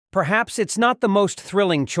Perhaps it's not the most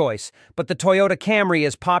thrilling choice, but the Toyota Camry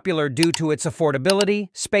is popular due to its affordability,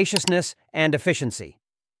 spaciousness, and efficiency.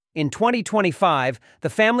 In 2025, the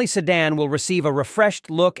family sedan will receive a refreshed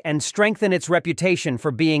look and strengthen its reputation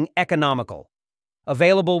for being economical.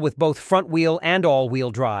 Available with both front-wheel and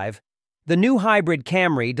all-wheel drive, the new hybrid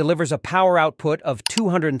Camry delivers a power output of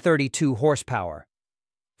 232 horsepower.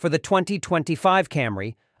 For the 2025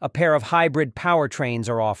 Camry, a pair of hybrid powertrains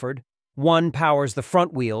are offered. One powers the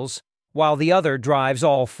front wheels, while the other drives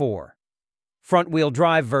all four. Front-wheel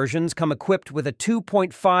drive versions come equipped with a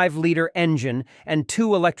 2.5-liter engine and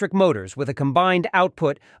two electric motors with a combined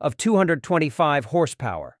output of 225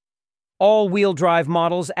 horsepower. All-wheel drive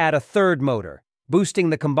models add a third motor, boosting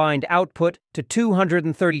the combined output to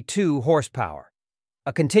 232 horsepower.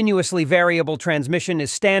 A continuously variable transmission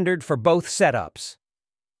is standard for both setups.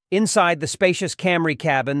 Inside the spacious Camry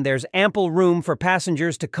cabin, there's ample room for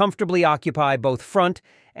passengers to comfortably occupy both front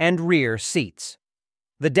and rear seats.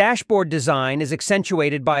 The dashboard design is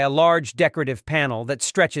accentuated by a large decorative panel that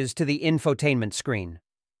stretches to the infotainment screen.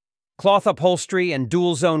 Cloth upholstery and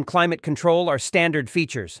dual-zone climate control are standard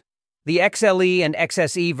features. The XLE and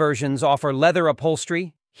XSE versions offer leather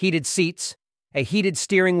upholstery, heated seats, a heated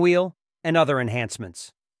steering wheel, and other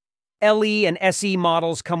enhancements. LE and SE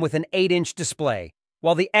models come with an 8-inch display,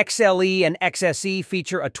 while the XLE and XSE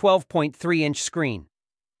feature a 12.3-inch screen.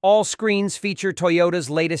 All screens feature Toyota's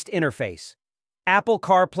latest interface. Apple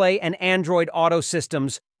CarPlay and Android Auto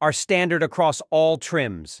systems are standard across all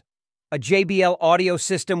trims. A JBL audio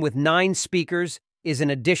system with 9 speakers is an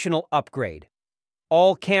additional upgrade.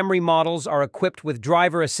 All Camry models are equipped with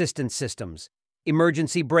driver assistance systems,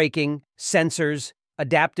 emergency braking, sensors,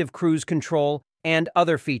 adaptive cruise control, and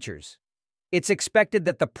other features. It's expected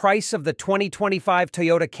that the price of the 2025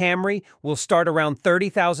 Toyota Camry will start around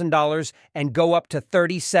 $30,000 and go up to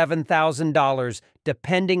 $37,000,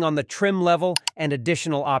 depending on the trim level and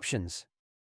additional options.